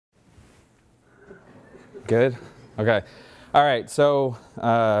Good? Okay. All right, so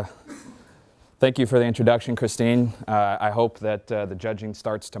thank you for the introduction, Christine. I hope that the judging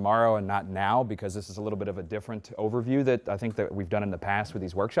starts tomorrow and not now, because this is a little bit of a different overview that I think that we've done in the past with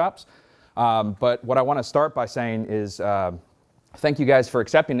these workshops. But what I want to start by saying is thank you guys for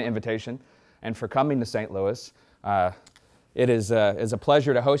accepting the invitation and for coming to St. Louis. It is a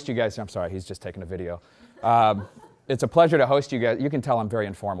pleasure to host you guys. I'm sorry, he's just taking a video. It's a pleasure to host you guys. You can tell I'm very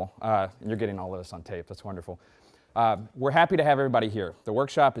informal. You're getting all of this on tape. That's wonderful. We're happy to have everybody here. The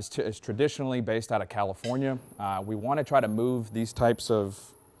workshop is traditionally based out of California. We want to try to move these types of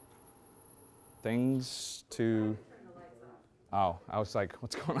things to... Oh, I was like,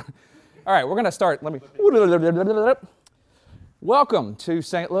 what's going on? All right, we're going to start. Let me... Welcome to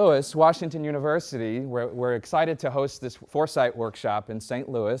St. Louis, Washington University. We're excited to host this Foresight workshop in St.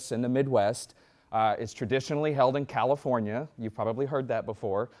 Louis in the Midwest. It's traditionally held in California. You've probably heard that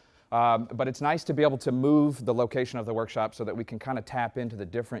before. But it's nice to be able to move the location of the workshop so that we can kind of tap into the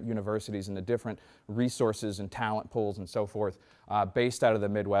different universities and the different resources and talent pools and so forth based out of the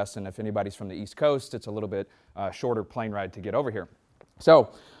Midwest. And if anybody's from the East Coast, it's a little bit shorter plane ride to get over here.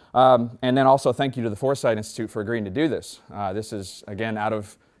 So, and then also thank you to the Foresight Institute for agreeing to do this. This is, again, out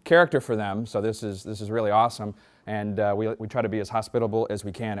of character for them, so this is really awesome. And we try to be as hospitable as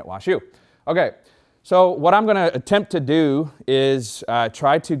we can at WashU. Okay. So what I'm going to attempt to do is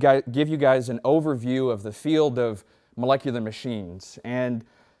try to give you guys an overview of the field of molecular machines. And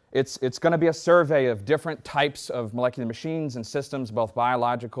it's going to be a survey of different types of molecular machines and systems, both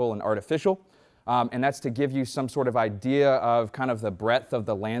biological and artificial. And that's to give you some sort of idea of kind of the breadth of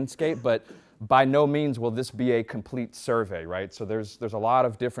the landscape. But by no means will this be a complete survey, right? So there's a lot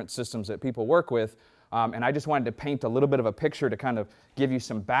of different systems that people work with. And I just wanted to paint a little bit of a picture to kind of give you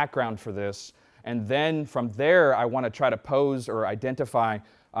some background for this. And then from there, I want to try to pose or identify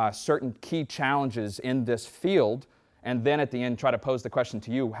certain key challenges in this field. And then at the end, try to pose the question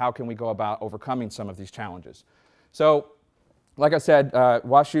to you, how can we go about overcoming some of these challenges? So, like I said,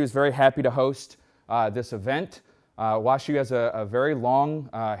 WashU is very happy to host this event. WashU has a very long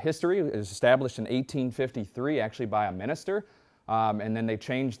history. It was established in 1853, actually by a minister. And then they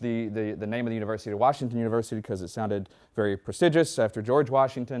changed the name of the university to Washington University because it sounded very prestigious after George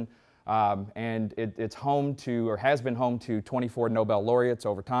Washington. And it's home to, or has been home to, 24 Nobel laureates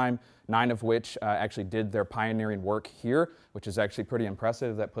over time, 9 of which actually did their pioneering work here, which is actually pretty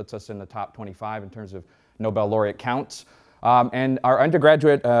impressive. That puts us in the top 25 in terms of Nobel laureate counts. And our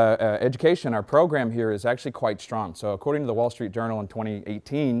undergraduate education, our program here is actually quite strong. So according to the Wall Street Journal in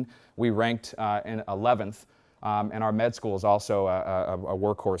 2018, we ranked in 11th. And our med school is also a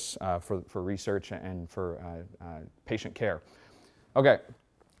workhorse for research and for patient care. Okay.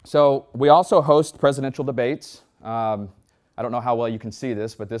 So we also host presidential debates. I don't know how well you can see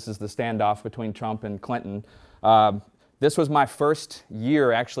this, but this is the standoff between Trump and Clinton. This was my first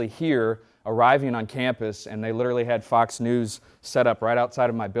year actually here, arriving on campus, and they literally had Fox News set up right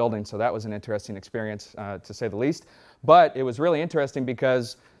outside of my building, so that was an interesting experience, to say the least. But it was really interesting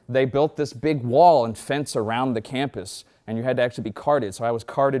because they built this big wall and fence around the campus, and you had to actually be carted. So I was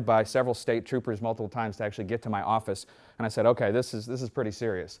carted by several state troopers multiple times to actually get to my office. And I said, okay, this is pretty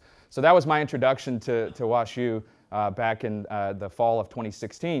serious. So that was my introduction to WashU back in the fall of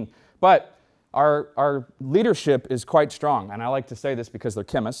 2016. But our leadership is quite strong. And I like to say this because they're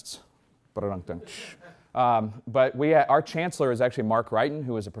chemists. But our chancellor is actually Mark Wrighton,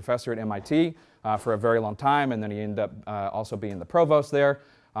 who was a professor at MIT for a very long time. And then he ended up also being the provost there.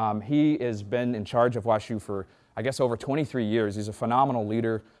 He has been in charge of WashU for, I guess, over 23 years. He's a phenomenal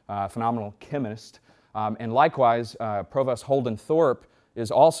leader, phenomenal chemist. And likewise, Provost Holden Thorpe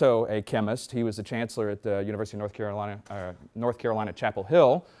is also a chemist. He was the chancellor at the University of North Carolina, Chapel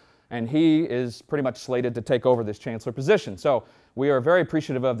Hill, and he is pretty much slated to take over this chancellor position. So we are very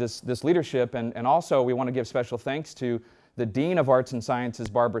appreciative of this leadership, and also we want to give special thanks to the Dean of Arts and Sciences,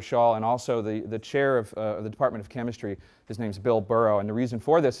 Barbara Shaw, and also the chair of the Department of Chemistry. His name's Bill Burrow, and the reason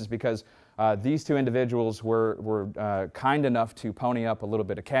for this is because these two individuals were kind enough to pony up a little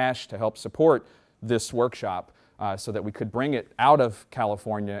bit of cash to help support this workshop so that we could bring it out of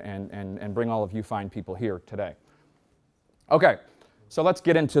California and bring all of you fine people here today. Okay, so let's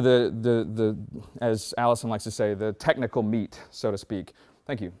get into the as Allison likes to say, the technical meat, so to speak.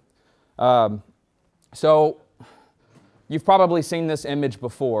 Thank you. So you've probably seen this image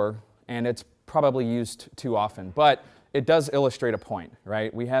before, and it's probably used too often, but it does illustrate a point,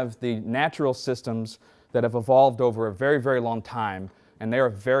 right? We have the natural systems that have evolved over a very, very long time, and they are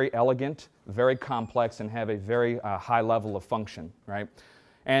very elegant, very complex, and have a very high level of function, right?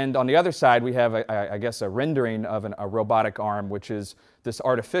 And on the other side, we have, I guess, a rendering of a robotic arm, which is this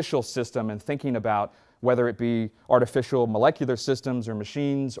artificial system, and thinking about whether it be artificial molecular systems or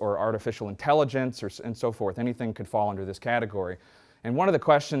machines or artificial intelligence and so forth. Anything could fall under this category. And one of the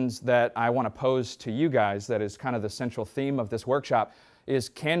questions that I want to pose to you guys that is kind of the central theme of this workshop is,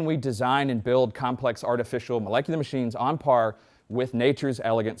 can we design and build complex artificial molecular machines on par with nature's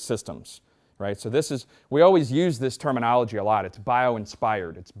elegant systems? Right? So this is, we always use this terminology a lot. It's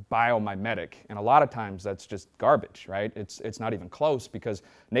bio-inspired, it's biomimetic, and a lot of times that's just garbage, right? It's not even close because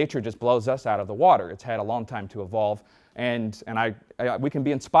nature just blows us out of the water. It's had a long time to evolve, and we can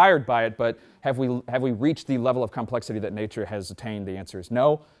be inspired by it, but have we reached the level of complexity that nature has attained? The answer is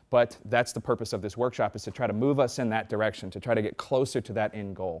no, but that's the purpose of this workshop, is to try to move us in that direction, to try to get closer to that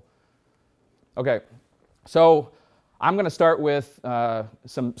end goal. Okay, so I'm going to start with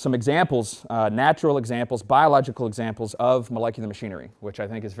some examples, natural examples, biological examples of molecular machinery, which I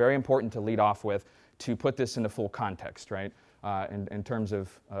think is very important to lead off with to put this into full context, right, in terms of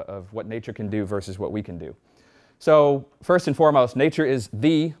what nature can do versus what we can do. So first and foremost, nature is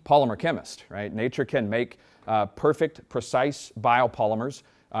the polymer chemist, right? Nature can make perfect, precise biopolymers.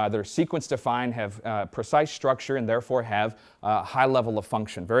 They're sequence-defined, have precise structure, and therefore have a high level of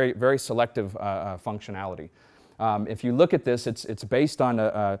function, very, very selective functionality. If you look at this, it's based on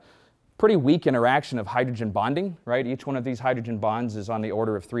a pretty weak interaction of hydrogen bonding, right? Each one of these hydrogen bonds is on the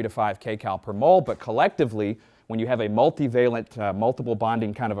order of 3 to 5 kcal per mole, but collectively, when you have a multivalent, multiple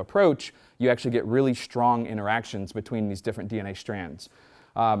bonding kind of approach, you actually get really strong interactions between these different DNA strands.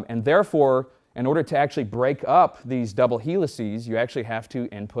 And therefore, in order to actually break up these double helices, you actually have to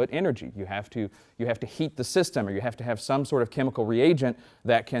input energy. You have to heat the system, or you have to have some sort of chemical reagent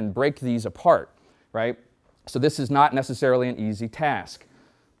that can break these apart, right? So this is not necessarily an easy task.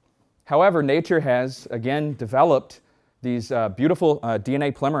 However, nature has, again, developed these beautiful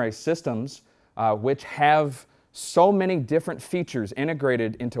DNA polymerase systems which have so many different features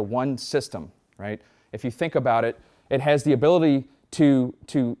integrated into one system, right? If you think about it, it has the ability to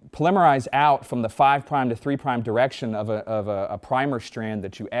polymerize out from the 5' to 3' direction of a primer strand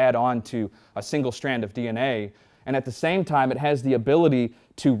that you add on to a single strand of DNA. And at the same time, it has the ability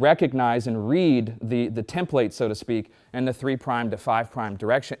to recognize and read the template, so to speak, in the 3' to 5'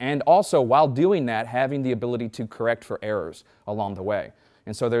 direction. And also, while doing that, having the ability to correct for errors along the way.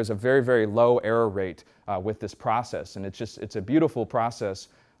 And so there's a very, very low error rate with this process. And it's a beautiful process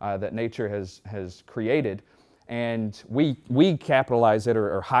that nature has created. And we capitalize it,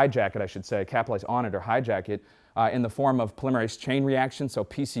 or hijack it, I should say, capitalize on it or hijack it in the form of polymerase chain reaction. So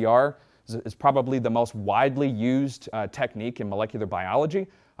PCR is probably the most widely used technique in molecular biology,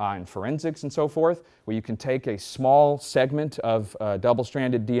 in forensics and so forth, where you can take a small segment of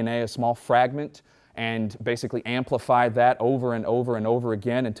double-stranded DNA, a small fragment, and basically amplify that over and over and over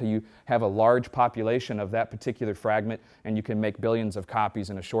again until you have a large population of that particular fragment, and you can make billions of copies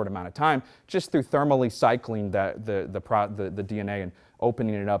in a short amount of time just through thermally cycling the DNA and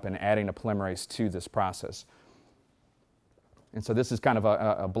opening it up and adding a polymerase to this process. And so this is kind of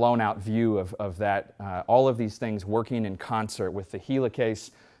a blown-out view of that, all of these things working in concert with the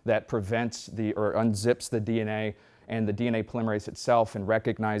helicase that prevents or unzips the DNA, and the DNA polymerase itself, and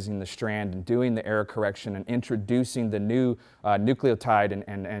recognizing the strand and doing the error correction and introducing the new nucleotide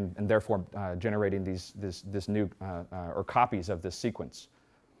and therefore generating this new or copies of this sequence.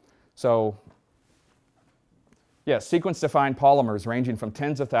 So yes, sequence-defined polymers ranging from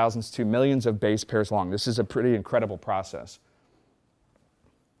tens of thousands to millions of base pairs long. This is a pretty incredible process.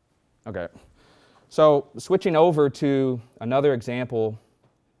 Okay, so switching over to another example,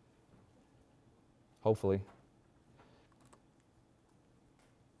 hopefully.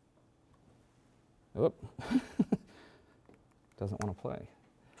 Oop. Doesn't want to play.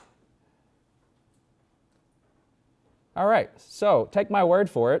 All right, so take my word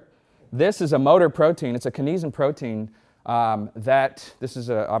for it. This is a motor protein. It's a kinesin protein this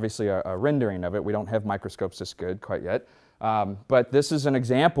is obviously a rendering of it. We don't have microscopes this good quite yet. But this is an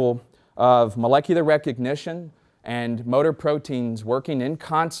example of molecular recognition and motor proteins working in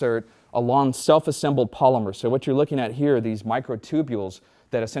concert along self-assembled polymers. So what you're looking at here are these microtubules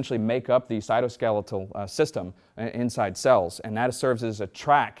that essentially make up the cytoskeletal system inside cells. And that serves as a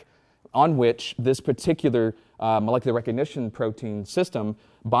track on which this particular molecular recognition protein system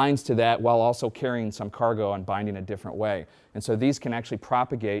binds to that while also carrying some cargo and binding a different way. And so these can actually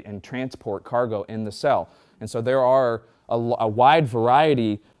propagate and transport cargo in the cell. And so there are a wide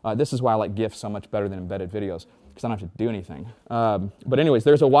variety. This is why I like GIFs so much better than embedded videos, because I don't have to do anything. But anyways,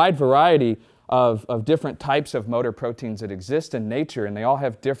 there's a wide variety of different types of motor proteins that exist in nature, and they all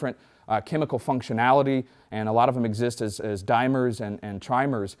have different chemical functionality, and a lot of them exist as dimers and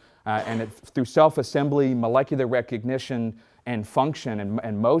trimers. Through self-assembly, molecular recognition, and function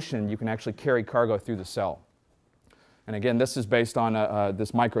and motion, you can actually carry cargo through the cell. And again, this is based on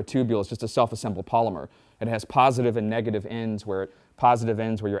this microtubule. It's just a self-assembled polymer. It has positive and negative ends where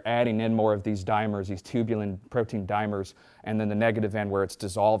you're adding in more of these dimers, these tubulin protein dimers, and then the negative end where it's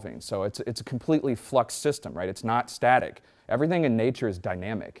dissolving. So it's a completely flux system, right? It's not static. Everything in nature is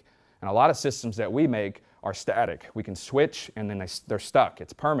dynamic. And a lot of systems that we make are static. We can switch and then they're stuck.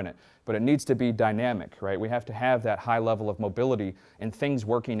 It's permanent. But it needs to be dynamic, right? We have to have that high level of mobility and things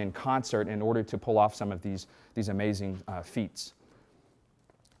working in concert in order to pull off some of these amazing feats.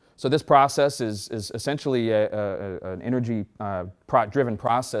 So this process is essentially an energy-driven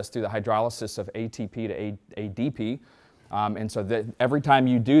process through the hydrolysis of ATP to ADP. And so that every time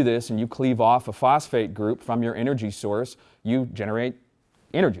you do this and you cleave off a phosphate group from your energy source, you generate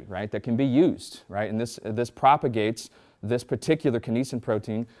energy, right, that can be used, right? And this propagates this particular kinesin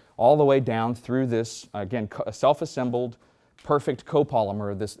protein all the way down through this, again, a self-assembled, perfect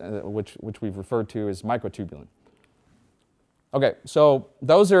copolymer, which we've referred to as microtubulin. Okay, so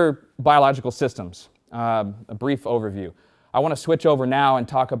those are biological systems, a brief overview. I want to switch over now and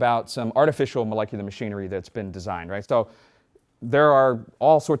talk about some artificial molecular machinery that's been designed, right? So there are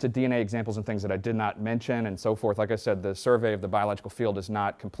all sorts of DNA examples and things that I did not mention and so forth. Like I said, the survey of the biological field is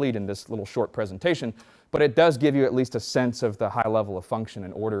not complete in this little short presentation, but it does give you at least a sense of the high level of function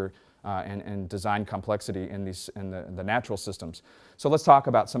and order and design complexity in the natural systems. So let's talk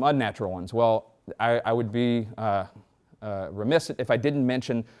about some unnatural ones. Well, I would be remiss if I didn't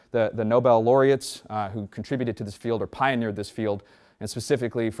mention the Nobel laureates who contributed to this field or pioneered this field, and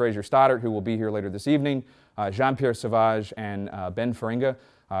specifically Fraser Stoddart, who will be here later this evening, Jean-Pierre Sauvage, and Ben Feringa,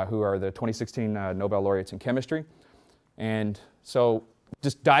 who are the 2016 Nobel laureates in chemistry. And so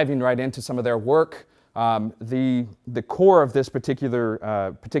just diving right into some of their work, the core of this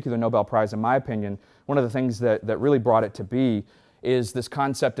particular Nobel Prize, in my opinion, one of the things that really brought it to be is this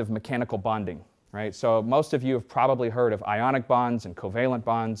concept of mechanical bonding. Right? So most of you have probably heard of ionic bonds and covalent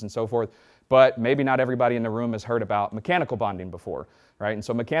bonds and so forth, but maybe not everybody in the room has heard about mechanical bonding before. Right? And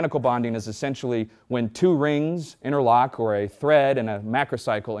so mechanical bonding is essentially when two rings interlock or a thread and a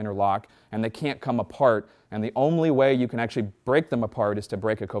macrocycle interlock and they can't come apart, and the only way you can actually break them apart is to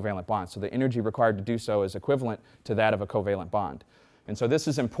break a covalent bond. So the energy required to do so is equivalent to that of a covalent bond. And so this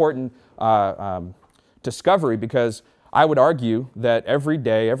is important discovery because I would argue that every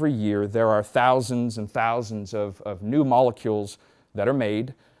day, every year, there are thousands and thousands of new molecules that are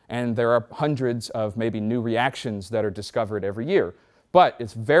made, and there are hundreds of maybe new reactions that are discovered every year. But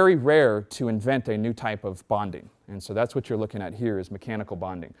it's very rare to invent a new type of bonding. And so that's what you're looking at here is mechanical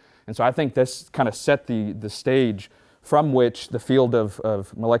bonding. And so I think this kind of set the stage from which the field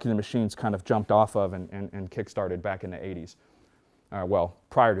of molecular machines kind of jumped off of and kick-started back in the 80s. Well,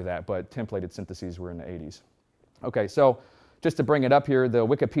 prior to that, but templated syntheses were in the 80s. Okay, so just to bring it up here, the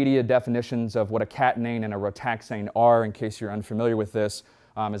Wikipedia definitions of what a catenane and a rotaxane are, in case you're unfamiliar with this,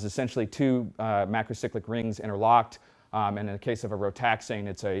 is essentially two macrocyclic rings interlocked. And in the case of a rotaxane,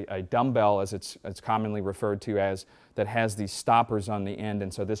 it's a dumbbell, as it's commonly referred to as, that has these stoppers on the end,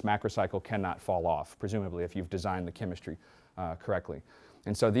 and so this macrocycle cannot fall off, presumably, if you've designed the chemistry correctly.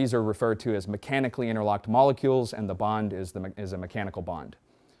 And so these are referred to as mechanically interlocked molecules, and the bond is a mechanical bond.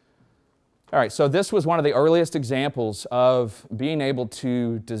 All right, so this was one of the earliest examples of being able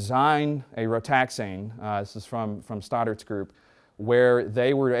to design a rotaxane. This is from Stoddart's group, where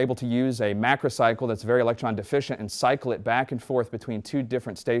they were able to use a macrocycle that's very electron deficient and cycle it back and forth between two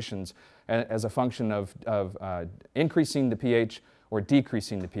different stations as a function of increasing the pH or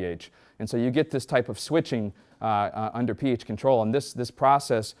decreasing the pH. And so you get this type of switching under pH control. And this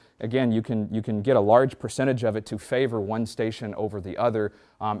process, again, you can get a large percentage of it to favor one station over the other.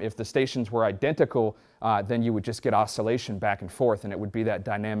 If the stations were identical, then you would just get oscillation back and forth, and it would be that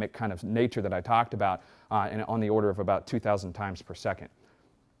dynamic kind of nature that I talked about on the order of about 2,000 times per second.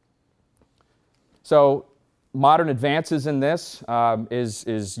 So modern advances in this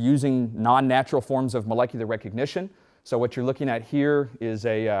is using non-natural forms of molecular recognition. So what you're looking at here is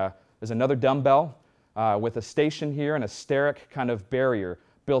another dumbbell with a station here and a steric kind of barrier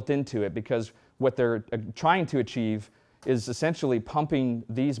built into it, because what they're trying to achieve is essentially pumping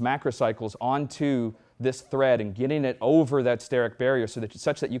these macrocycles onto this thread and getting it over that steric barrier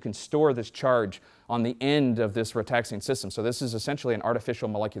such that you can store this charge on the end of this rotaxane system. So this is essentially an artificial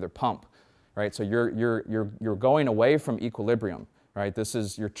molecular pump, right? So you're going away from equilibrium, right? You're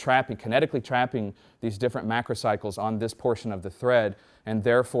kinetically trapping these different macrocycles on this portion of the thread, and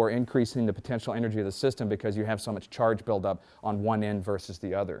therefore increasing the potential energy of the system because you have so much charge buildup on one end versus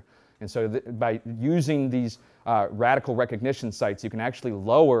the other. And so by using these radical recognition sites, you can actually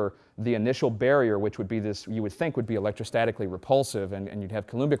lower the initial barrier, which would be this, you would think would be electrostatically repulsive, and you'd have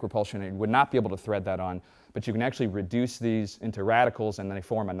Coulombic repulsion, and you would not be able to thread that on. But you can actually reduce these into radicals, and then they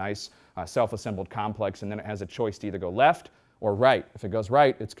form a nice self-assembled complex, and then it has a choice to either go left or right. If it goes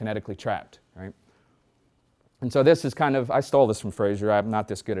right, it's kinetically trapped, right? And so this is kind of, I stole this from Fraser. I'm not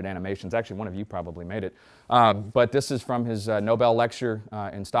this good at animations. Actually, one of you probably made it. But this is from his Nobel lecture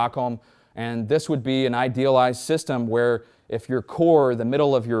in Stockholm. And this would be an idealized system where if your core, the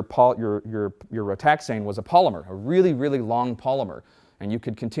middle of your rotaxane was a polymer, a really, really long polymer, and you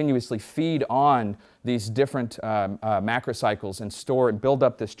could continuously feed on these different macrocycles and store and build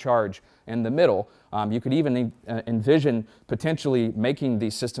up this charge in the middle. You could even envision potentially making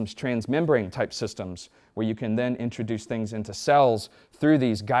these systems transmembrane type systems where you can then introduce things into cells through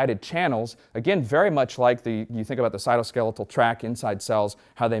these guided channels. Again, very much like you think about the cytoskeletal tract inside cells,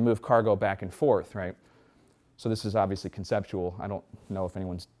 how they move cargo back and forth, right? So this is obviously conceptual. I don't know if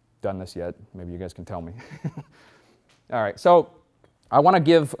anyone's done this yet. Maybe you guys can tell me. All right, so I want to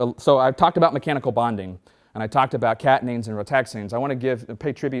give, so I've talked about mechanical bonding, and I talked about catenanes and rotaxanes. I want to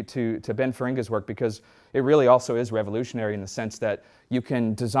pay tribute to Ben Feringa's work because it really also is revolutionary in the sense that you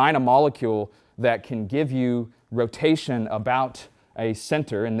can design a molecule that can give you rotation about a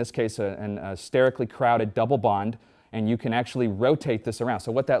center, in this case a sterically crowded double bond, and you can actually rotate this around.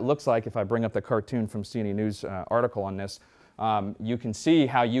 So what that looks like, if I bring up the cartoon from CNE News article on this, you can see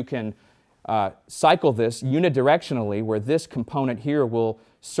how you can cycle this unidirectionally, where this component here will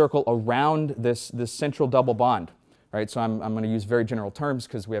circle around this central double bond, right? So I'm going to use very general terms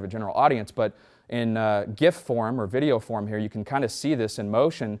because we have a general audience, but in GIF form or video form here, you can kind of see this in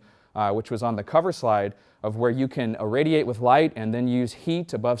motion, which was on the cover slide, of where you can irradiate with light and then use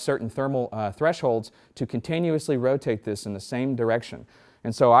heat above certain thermal thresholds to continuously rotate this in the same direction.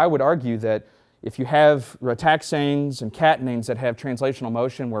 And so I would argue that if you have rotaxanes and catenanes that have translational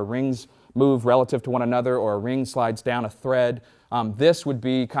motion where rings move relative to one another or a ring slides down a thread, this would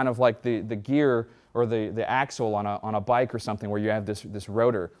be kind of like the gear or the axle on a bike or something where you have this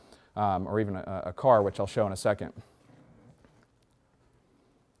rotor, or even a car, which I'll show in a second.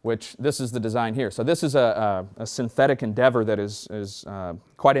 Which this is the design here. So this is a synthetic endeavor that is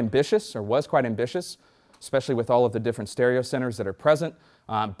quite ambitious, or was quite ambitious, especially with all of the different stereocenters that are present.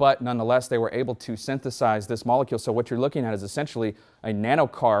 But nonetheless, they were able to synthesize this molecule. So what you're looking at is essentially a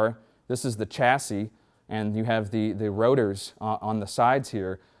nanocar. This is the chassis, and you have the rotors on the sides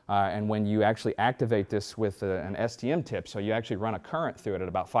here. And when you actually activate this with an STM tip, so you actually run a current through it at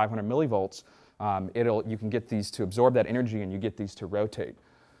about 500 millivolts, you can get these to absorb that energy, and you get these to rotate.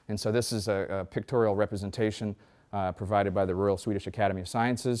 And so this is a pictorial representation provided by the Royal Swedish Academy of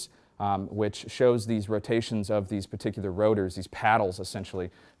Sciences, which shows these rotations of these particular rotors, these paddles essentially,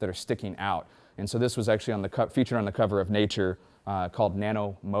 that are sticking out. And so this was actually featured on the cover of Nature called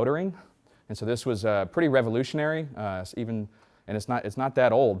nanomotoring. And so this was pretty revolutionary, and it's not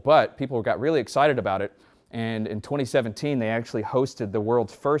that old, but people got really excited about it. And in 2017, they actually hosted the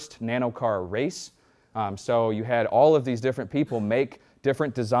world's first nanocar race. So you had all of these different people make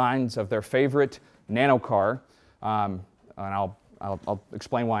different designs of their favorite nanocar, and I'll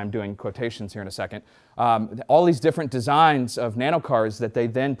explain why I'm doing quotations here in a second. All these different designs of nanocars that they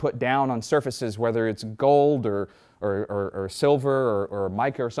then put down on surfaces, whether it's gold or silver or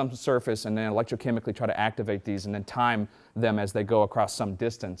mica or some surface, and then electrochemically try to activate these and then time them as they go across some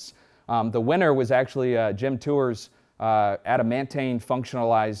distance. The winner was actually Jim Tour's adamantane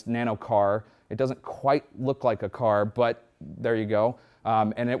functionalized nanocar. It doesn't quite look like a car, but there you go.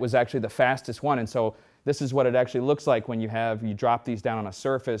 And it was actually the fastest one. And so this is what it actually looks like when you drop these down on a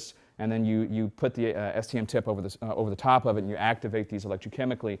surface, and then you put the STM tip over the top of it, and you activate these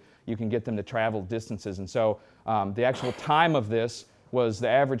electrochemically. You can get them to travel distances. And so the actual time of this was, the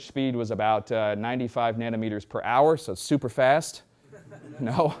average speed was about 95 nanometers per hour, so it's super fast.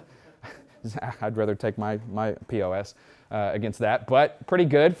 No, I'd rather take my POS against that, but pretty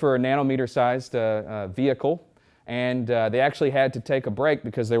good for a nanometer-sized vehicle. And they actually had to take a break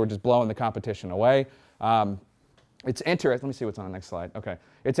because they were just blowing the competition away. It's interesting. Let me see what's on the next slide. Okay.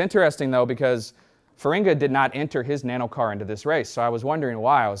 It's interesting, though, because Feringa did not enter his nanocar into this race. So I was wondering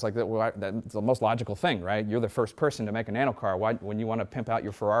why. I was like, well, that's the most logical thing, right? You're the first person to make a nanocar. Why wouldn't you want to pimp out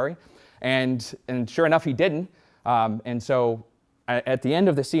your Ferrari? And sure enough, he didn't. And so at the end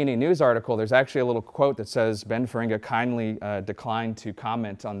of the CNE News article, there's actually a little quote that says, Ben Feringa kindly declined to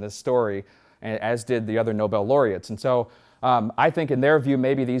comment on this story, as did the other Nobel laureates. And so I think in their view,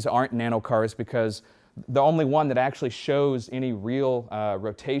 maybe these aren't nanocars because The only one that actually shows any real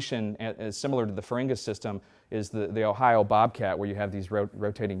rotation similar to the Feringa system is the Ohio Bobcat, where you have these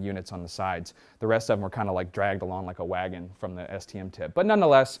rotating units on the sides. The rest of them are kind of like dragged along like a wagon from the STM tip. But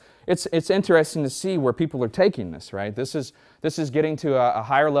nonetheless, it's interesting to see where people are taking this, right? This is getting to a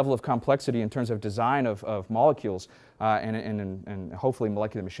higher level of complexity in terms of design of molecules and hopefully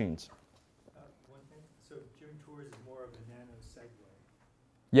molecular machines. One thing, so Jim Tours is more of a nano segue.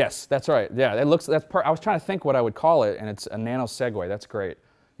 Yes, that's right. Yeah, it looks. I was trying to think what I would call it, and it's a nano segue. That's great.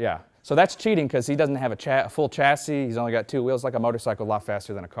 Yeah. So that's cheating because he doesn't have a full chassis. He's only got 2 wheels, like a motorcycle, a lot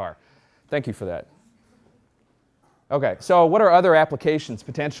faster than a car. Thank you for that. Okay, so what are other applications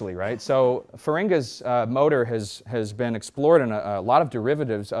potentially, right? So Feringa's motor has been explored, and a lot of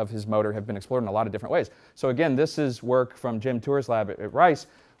derivatives of his motor have been explored in a lot of different ways. So again, this is work from Jim Tours' lab at Rice,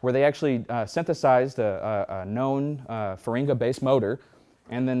 where they actually synthesized a known Feringa-based motor,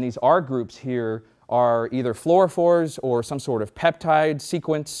 and then these R groups here are either fluorophores or some sort of peptide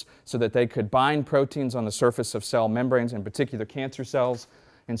sequence so that they could bind proteins on the surface of cell membranes, in particular cancer cells.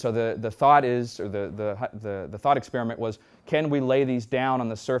 And so the thought is, or the thought experiment was, can we lay these down on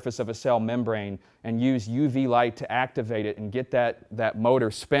the surface of a cell membrane and use UV light to activate it and get that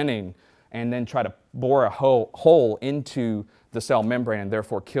motor spinning, and then try to bore a hole into the cell membrane and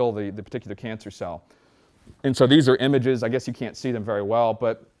therefore kill the particular cancer cell. And so these are images. I guess you can't see them very well,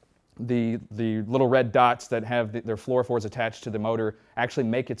 but the little red dots that have their fluorophores attached to the motor actually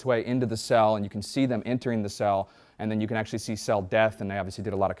make its way into the cell, and you can see them entering the cell, and then you can actually see cell death, and they obviously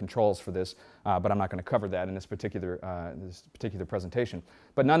did a lot of controls for this, but I'm not going to cover that in this particular presentation.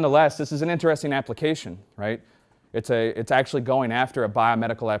 But nonetheless, this is an interesting application, right? It's actually going after a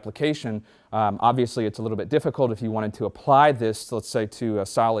biomedical application. Obviously, it's a little bit difficult if you wanted to apply this, let's say, to a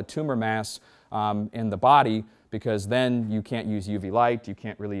solid tumor mass in the body, because then you can't use UV light, you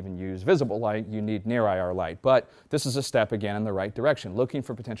can't really even use visible light, you need near-IR light. But this is a step, again, in the right direction, looking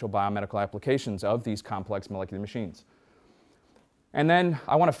for potential biomedical applications of these complex molecular machines. And then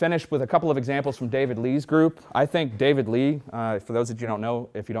I want to finish with a couple of examples from David Lee's group. I think David Lee, for those that you don't know,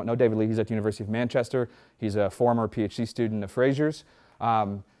 if you don't know David Lee, he's at the University of Manchester. He's a former PhD student of Fraser's.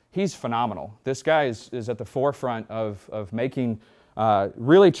 He's phenomenal. This guy is at the forefront of making,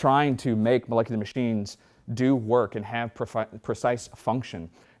 really trying to make molecular machines do work and have precise function.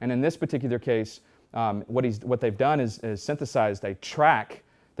 And in this particular case, what they've done is synthesized a track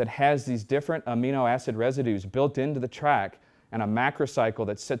that has these different amino acid residues built into the track, and a macrocycle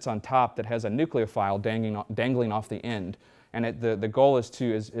that sits on top that has a nucleophile dangling off the end. And the goal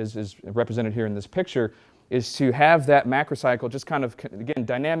is represented here in this picture, is to have that macrocycle just kind of, again,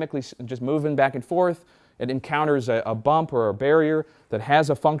 dynamically just moving back and forth. It encounters a bump or a barrier that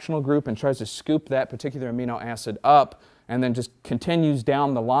has a functional group and tries to scoop that particular amino acid up, and then just continues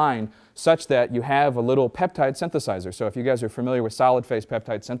down the line such that you have a little peptide synthesizer. So if you guys are familiar with solid phase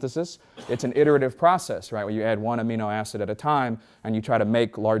peptide synthesis, it's an iterative process, right, where you add one amino acid at a time and you try to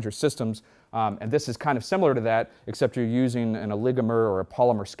make larger systems. And this is kind of similar to that, except you're using an oligomer or a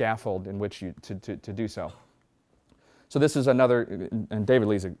polymer scaffold in which to do so. So this is another, and David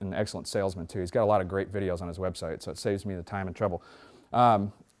Lee's an excellent salesman too. He's got a lot of great videos on his website, so it saves me the time and trouble.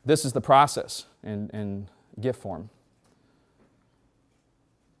 This is the process in GIF form.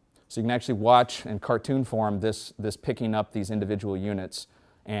 So you can actually watch in cartoon form this picking up these individual units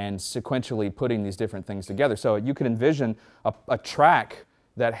and sequentially putting these different things together. So you could envision a track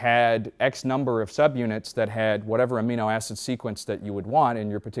that had X number of subunits that had whatever amino acid sequence that you would want in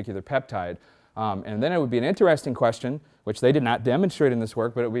your particular peptide. And then it would be an interesting question, which they did not demonstrate in this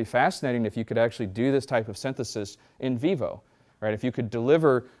work, but it would be fascinating if you could actually do this type of synthesis in vivo, right? If you could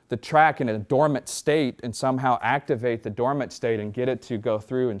deliver the track in a dormant state and somehow activate the dormant state and get it to go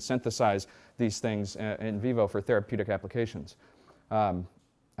through and synthesize these things in vivo for therapeutic applications. I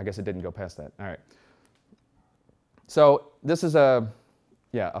guess it didn't go past that. All right. So this is a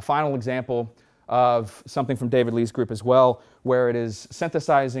final example of something from David Lee's group as well, where it is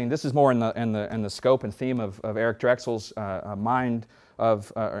synthesizing. This is more in the scope and theme of Eric Drexel's mind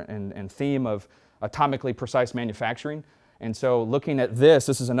and theme of atomically precise manufacturing. And so looking at this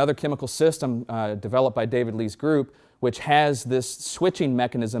is another chemical system developed by David Lee's group, which has this switching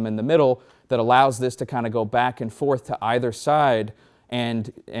mechanism in the middle that allows this to kind of go back and forth to either side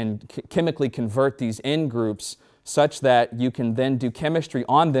and chemically convert these N groups such that you can then do chemistry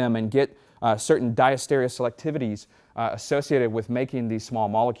on them and get certain diastereoselectivities associated with making these small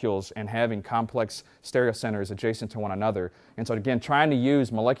molecules and having complex stereocenters adjacent to one another. And so again, trying to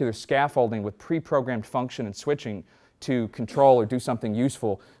use molecular scaffolding with pre-programmed function and switching to control or do something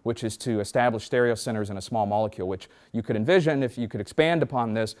useful, which is to establish stereocenters in a small molecule, which you could envision, if you could expand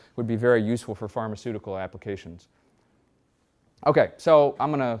upon this, would be very useful for pharmaceutical applications. Okay, so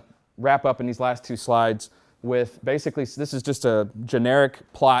I'm going to wrap up in these last two slides with basically, this is just a generic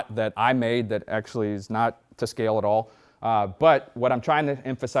plot that I made that actually is not to scale at all. But what I'm trying to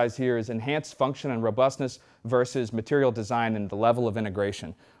emphasize here is enhanced function and robustness versus material design and the level of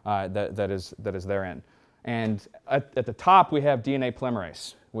integration that is therein. And at the top, we have DNA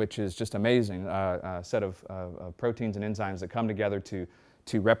polymerase, which is just amazing, a set of proteins and enzymes that come together to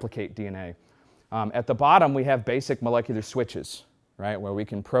replicate DNA. At the bottom, we have basic molecular switches, right, where we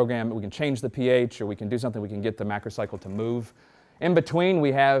can program, we can change the pH, or we can do something, we can get the macrocycle to move. In between,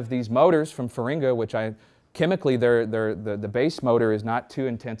 we have these motors from Faringa, which chemically, the base motor is not too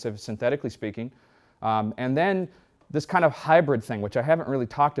intensive, synthetically speaking. And then this kind of hybrid thing, which I haven't really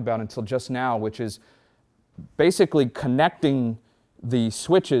talked about until just now, which is basically connecting the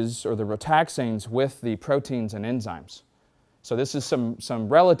switches or the rotaxanes with the proteins and enzymes. So this is some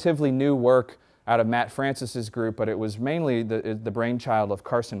relatively new work out of Matt Francis's group, but it was mainly the brainchild of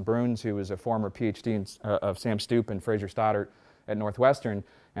Carson Bruns, who was a former PhD of Sam Stoop and Fraser Stoddart at Northwestern.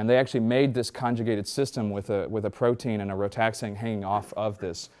 And they actually made this conjugated system with a protein and a rotaxane hanging off of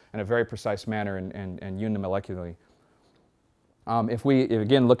this in a very precise manner and unimolecularly.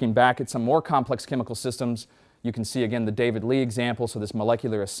 Again, looking back at some more complex chemical systems, you can see again the David Lee example, so this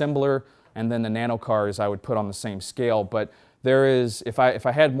molecular assembler, and then the nanocars I would put on the same scale. But there is, if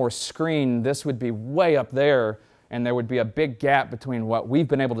I had more screen, this would be way up there, and there would be a big gap between what we've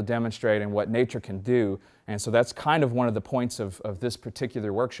been able to demonstrate and what nature can do. And so that's kind of one of the points of this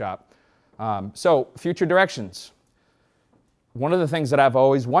particular workshop. So future directions. One of the things that I've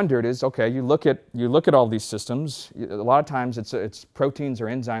always wondered is, okay, you look at all these systems. A lot of times it's proteins or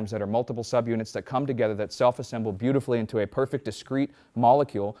enzymes that are multiple subunits that come together that self-assemble beautifully into a perfect discrete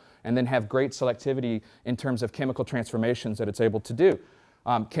molecule and then have great selectivity in terms of chemical transformations that it's able to do.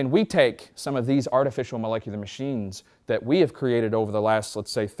 Can we take some of these artificial molecular machines that we have created over the last,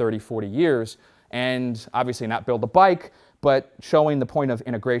 let's say, 30, 40 years, and obviously not build a bike, but showing the point of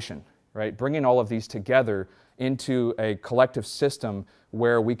integration, right? Bringing all of these together into a collective system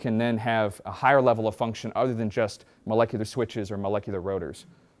where we can then have a higher level of function other than just molecular switches or molecular rotors.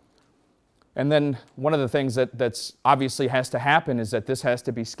 And then one of the things that's obviously has to happen is that this has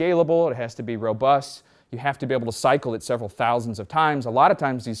to be scalable, it has to be robust, you have to be able to cycle it several thousands of times. A lot of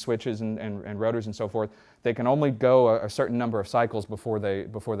times these switches and rotors and so forth, they can only go a certain number of cycles before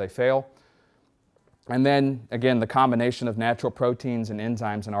they fail. And then, again, the combination of natural proteins and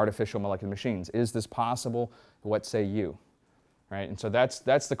enzymes and artificial molecular machines. Is this possible? What say you? Right? And so that's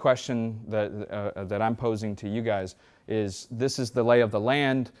the question that I'm posing to you guys, is this is the lay of the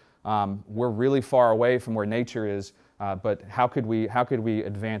land. We're really far away from where nature is, but how could we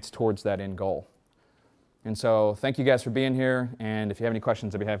advance towards that end goal? And so thank you guys for being here, and if you have any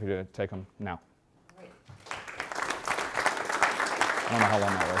questions, I'd be happy to take them now. Great. I don't know how long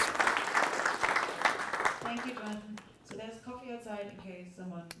that was. Thank you, Jonathan. So there's coffee outside in case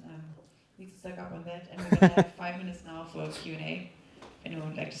someone needs to stock up on that, and we're going to have 5 minutes now for Q&A. If anyone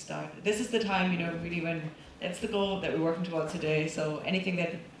would like to start. This is the time, really when that's the goal that we're working towards today. So anything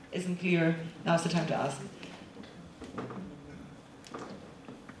that isn't clear, now's the time to ask.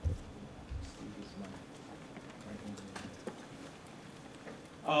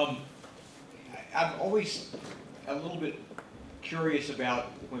 I'm always a little bit curious about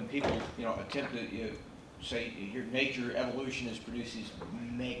when people, attempt to say here nature, evolution has produced these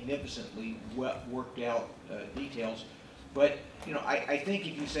magnificently worked out details. But I think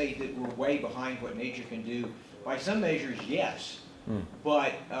if you say that we're way behind what nature can do, by some measures, yes.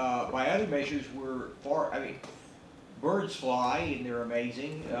 But by other measures, we're far. I mean, birds fly and they're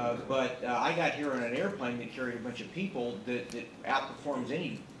amazing. But I got here on an airplane that carried a bunch of people that outperforms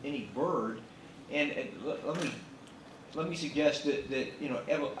any bird. And let me suggest that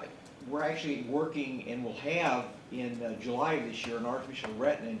we're actually working and will have in July of this year an artificial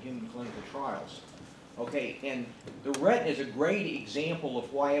retina in human clinical trials. Okay, and the retina is a great example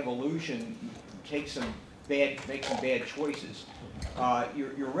of why evolution makes some bad choices.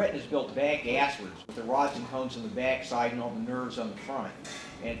 Your retina is built back asswards with the rods and cones on the back side and all the nerves on the front.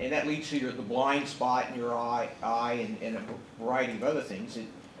 And that leads to the blind spot in your eye and a variety of other things that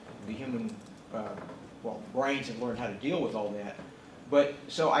the human brains have learned how to deal with all that. But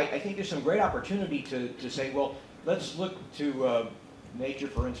so I think there's some great opportunity to say, well, let's look to nature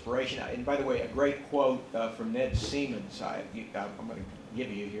for inspiration. And by the way, a great quote from Ned Siemens. I'm going to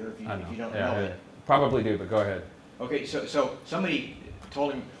give you here if you don't know it. Probably do, but go ahead. Okay, so somebody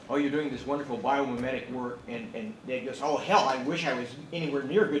told him, oh, you're doing this wonderful biomimetic work, and Ned goes, oh, hell, I wish I was anywhere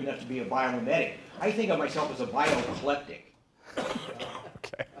near good enough to be a biomimetic. I think of myself as a bioeclectic.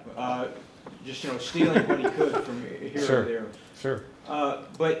 Okay. Just, stealing what he could from here Sure. or there. Sure.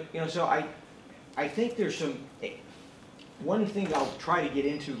 But, so I think there's one thing I'll try to get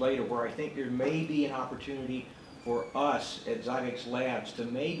into later where I think there may be an opportunity for us at Zyvex Labs to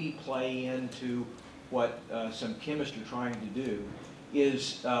maybe play into what some chemists are trying to do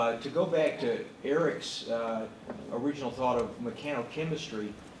is to go back to Eric's original thought of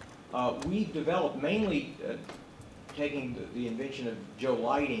mechanochemistry. We've developed mainly taking the invention of Joe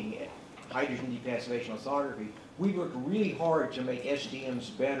Lighting, hydrogen depassivation lithography. We worked really hard to make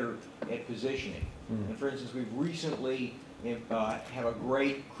SDMs better at positioning. And for instance, we've recently have a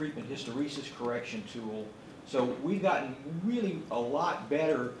great Kriepman hysteresis correction tool. So we've gotten really a lot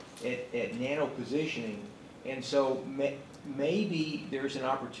better at nano positioning. And so maybe there's an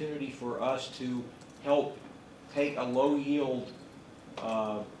opportunity for us to help take a low yield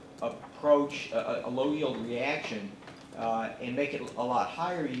approach, a low yield reaction, and make it a lot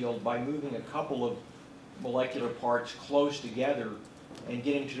higher yield by moving a couple of molecular parts close together and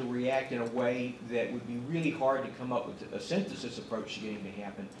getting to react in a way that would be really hard to come up with a synthesis approach to getting to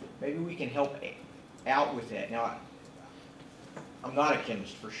happen. Maybe we can help out with that. Now, I'm not a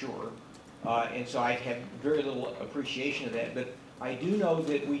chemist for sure, and so I have very little appreciation of that, but I do know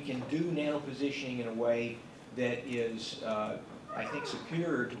that we can do nanopositioning in a way that is, I think,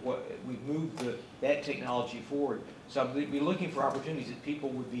 superior to what we've moved that technology forward. So I'll be looking for opportunities that people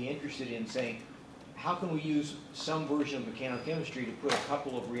would be interested in saying, how can we use some version of mechanochemistry to put a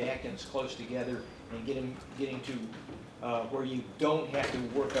couple of reactants close together and getting to where you don't have to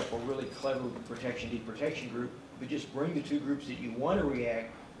work up a really clever protection-deprotection group, but just bring the two groups that you want to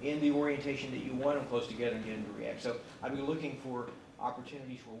react in the orientation that you want them close together and get them to react. So I'd be looking for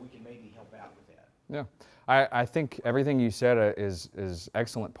opportunities where we can maybe help out with that. Yeah, I think everything you said is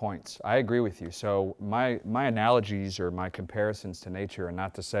excellent points. I agree with you. So my analogies or my comparisons to nature are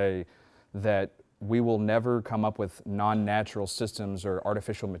not to say that we will never come up with non-natural systems or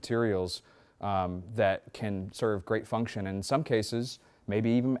artificial materials that can serve great function. And in some cases,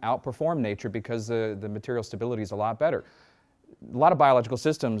 maybe even outperform nature because the material stability is a lot better. A lot of biological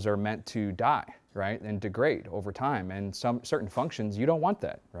systems are meant to die, right, and degrade over time. And some certain functions, you don't want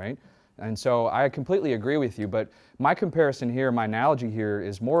that, right? And so I completely agree with you, but my comparison here, my analogy here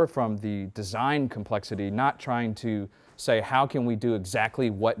is more from the design complexity, not trying to say how can we do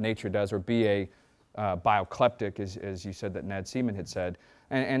exactly what nature does or be a bioeclectic, as you said that Ned Seaman had said.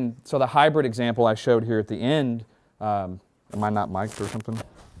 And so the hybrid example I showed here at the end, am I not mic'd or something?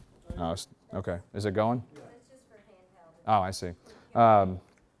 Oh, okay. Is it going? That's just for handheld. Oh, I see. Let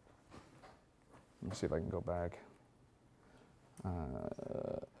me see if I can go back.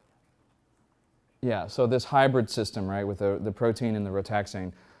 Yeah, so this hybrid system, right, with the protein and the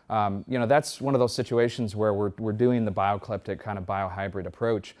rotaxane, that's one of those situations where we're doing the bioeclectic kind of biohybrid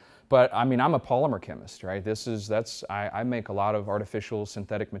approach. But I mean, I'm a polymer chemist, right? I make a lot of artificial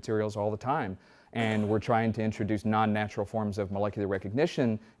synthetic materials all the time. And we're trying to introduce non-natural forms of molecular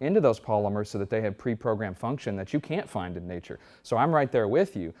recognition into those polymers so that they have pre-programmed function that you can't find in nature. So I'm right there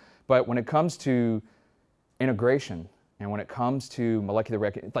with you. But when it comes to integration and when it comes to molecular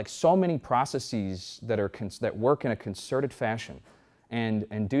recognition, like so many processes that work in a concerted fashion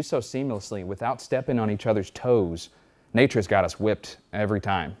and do so seamlessly without stepping on each other's toes, nature's got us whipped every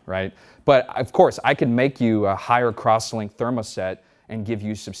time, right? But of course, I can make you a higher cross-link thermoset and give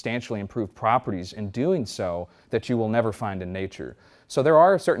you substantially improved properties in doing so that you will never find in nature. So there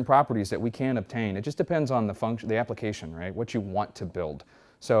are certain properties that we can obtain. It just depends on the function, the application, right? What you want to build.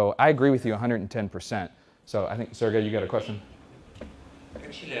 So I agree with you 110%. So I think, Sergey, you got a question?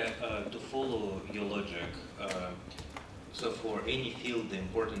 Actually, to follow your logic, so for any field, the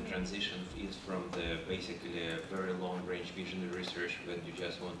important transition is from the basically a very long-range visionary research when you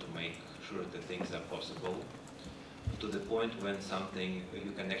just want to make sure that things are possible, to the point when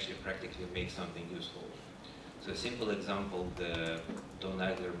you can actually practically make something useful. So a simple example, the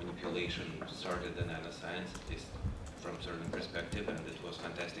Don-Adler manipulation started in nanoscience, at least from a certain perspective, and it was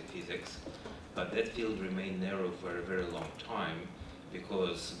fantastic physics. But that field remained narrow for a very long time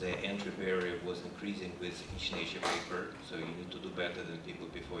because the entry barrier was increasing with each Nature paper, so you need to do better than people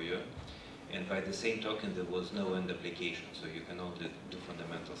before you. And by the same token, there was no end application, so you can only do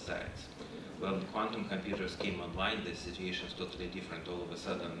fundamental science. When quantum computers came online, the situation is totally different. All of a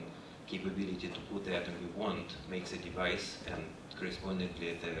sudden, capability to put the atom you want makes a device, and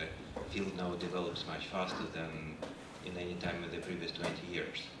correspondingly, the field now develops much faster than in any time in the previous 20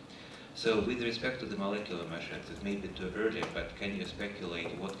 years. So with respect to the molecular machines, it may be too early, but can you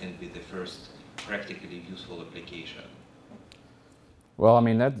speculate what can be the first practically useful application? Well, I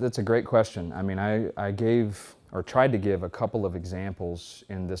mean, that's a great question. I mean, I gave, or tried to give, a couple of examples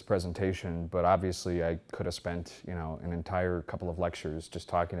in this presentation, but obviously I could have spent, you know, an entire couple of lectures just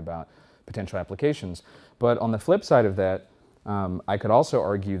talking about potential applications. But on the flip side of that, I could also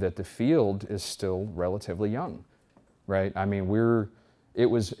argue that the field is still relatively young, right? I mean, it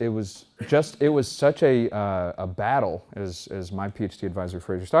was such a battle, as my PhD advisor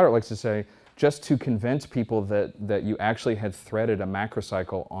Fraser Stoddart likes to say, just to convince people that you actually had threaded a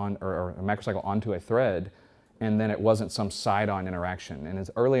macrocycle on, or a macrocycle onto a thread, and then it wasn't some side-on interaction. And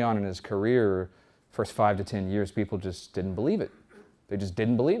as early on in his career, first 5 to 10 years, people just didn't believe it. They just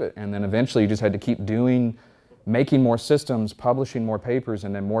didn't believe it. And then eventually you just had to keep making more systems, publishing more papers,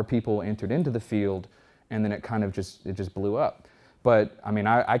 and then more people entered into the field, and then it kind of just blew up. But I mean,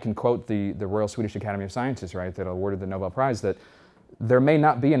 I can quote the Royal Swedish Academy of Sciences, right, that awarded the Nobel Prize, that there may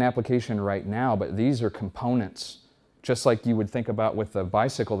not be an application right now, but these are components, just like you would think about with the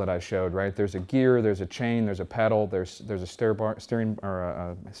bicycle that I showed, right? There's a gear, there's a chain, there's a pedal, there's a steering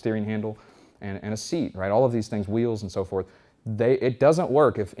handle, and a seat, right? All of these things, wheels and so forth. It doesn't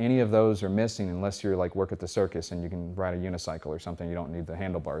work if any of those are missing, unless you're like work at the circus and you can ride a unicycle or something. You don't need the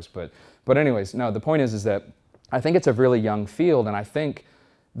handlebars. But anyways, no, the point is that I think it's a really young field, and I think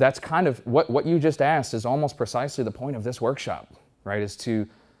that's kind of what you just asked is almost precisely the point of this workshop, right? Is to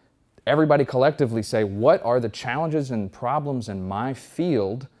everybody collectively say, what are the challenges and problems in my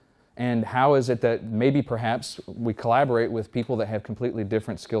field, and how is it that maybe perhaps we collaborate with people that have completely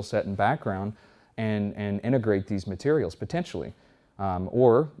different skill set and background and integrate these materials potentially.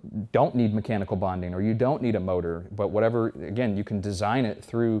 Or don't need mechanical bonding, or you don't need a motor, but whatever, again, you can design it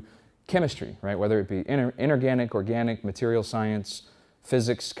through chemistry, right? Whether it be inorganic, organic, material science,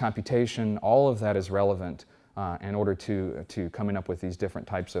 physics, computation, all of that is relevant in order to coming up with these different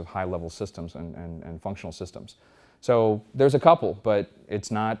types of high-level systems and functional systems. So there's a couple, but it's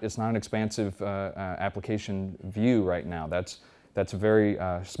not an expansive application view right now. That's a very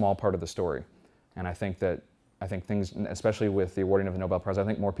small part of the story. And I think things, especially with the awarding of the Nobel Prize, I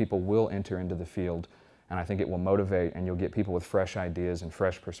think more people will enter into the field, and I think it will motivate, and you'll get people with fresh ideas and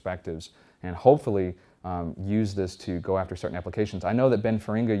fresh perspectives, and hopefully use this to go after certain applications. I know that Ben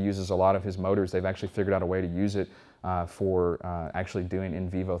Feringa uses a lot of his motors. They've actually figured out a way to use it for actually doing in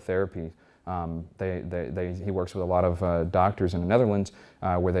vivo therapy. He works with a lot of doctors in the Netherlands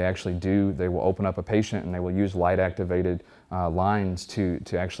where they will open up a patient and they will use light-activated lines to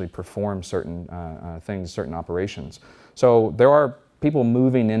actually perform certain things, certain operations. So there are people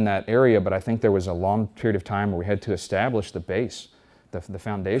moving in that area, but I think there was a long period of time where we had to establish the base, the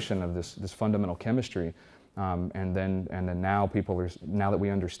foundation of this fundamental chemistry, and then now now that we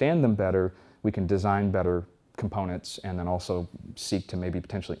understand them better, we can design better components, and then also seek to maybe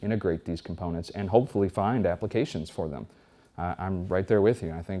potentially integrate these components and hopefully find applications for them. I'm right there with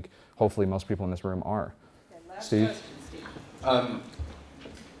you. I think hopefully most people in this room are. Okay, Steve? question, Steve.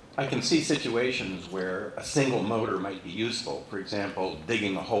 I can see situations where a single motor might be useful. For example,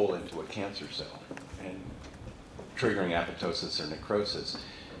 digging a hole into a cancer cell and triggering apoptosis or necrosis.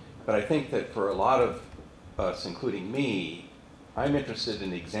 But I think that for a lot of us, including me, I'm interested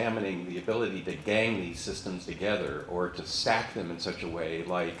in examining the ability to gang these systems together or to stack them in such a way,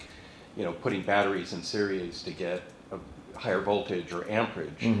 like, you know, putting batteries in series to get a higher voltage or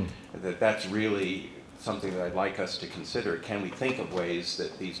amperage. That's really something that I'd like us to consider. Can we think of ways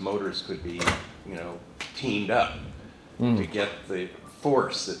that these motors could be, you know, teamed up to get the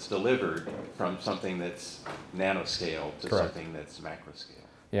force that's delivered from something that's nanoscale to something that's macro scale?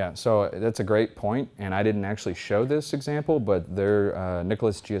 Yeah, so that's a great point, and I didn't actually show this example, but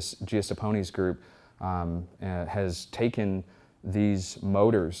Nicholas Giusepponi's group has taken these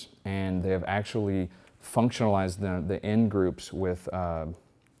motors and they have actually functionalized the N groups with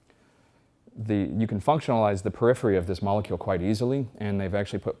you can functionalize the periphery of this molecule quite easily, and they've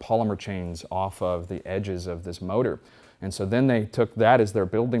actually put polymer chains off of the edges of this motor. And so then they took that as their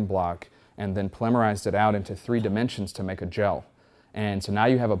building block and then polymerized it out into 3 dimensions to make a gel. And so now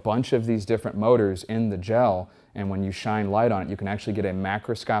you have a bunch of these different motors in the gel, and when you shine light on it, you can actually get a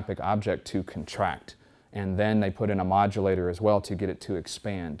macroscopic object to contract. And then they put in a modulator as well to get it to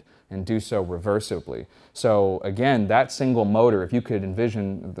expand, and do so reversibly. So again, that single motor, if you could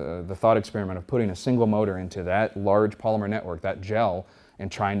envision the thought experiment of putting a single motor into that large polymer network, that gel, and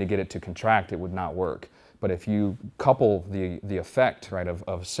trying to get it to contract, it would not work. But if you couple the effect, right,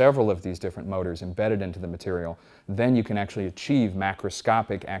 of several of these different motors embedded into the material, then you can actually achieve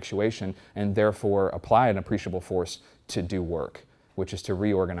macroscopic actuation and therefore apply an appreciable force to do work, which is to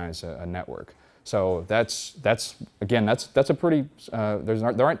reorganize a network. So that's a pretty,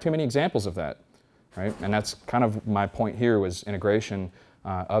 there aren't too many examples of that, right? And that's kind of my point here was integration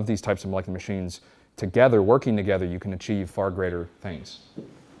of these types of molecular machines together, working together, you can achieve far greater things.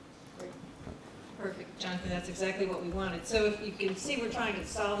 Perfect, Jonathan, that's exactly what we wanted. So if you can see, we're trying to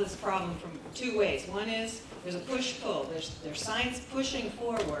solve this problem from two ways. One is there's a push-pull. There's science pushing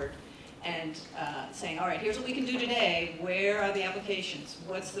forward and saying, all right, here's what we can do today. Where are the applications?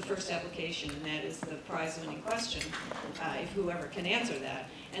 What's the first application? And that is the prize-winning question, if whoever can answer that.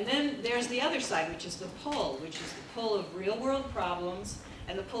 And then there's the other side, which is the pull, which is the pull of real-world problems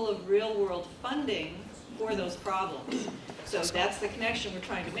and the pull of real-world funding for those problems. So that's the connection we're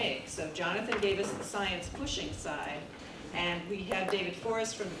trying to make. So Jonathan gave us the science pushing side, and we have David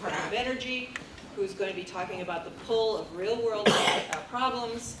Forrest from the Department of Energy, who's going to be talking about the pull of real-world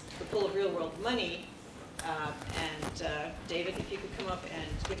problems, the pull of real-world money. David, if you could come up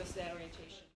and give us that orientation.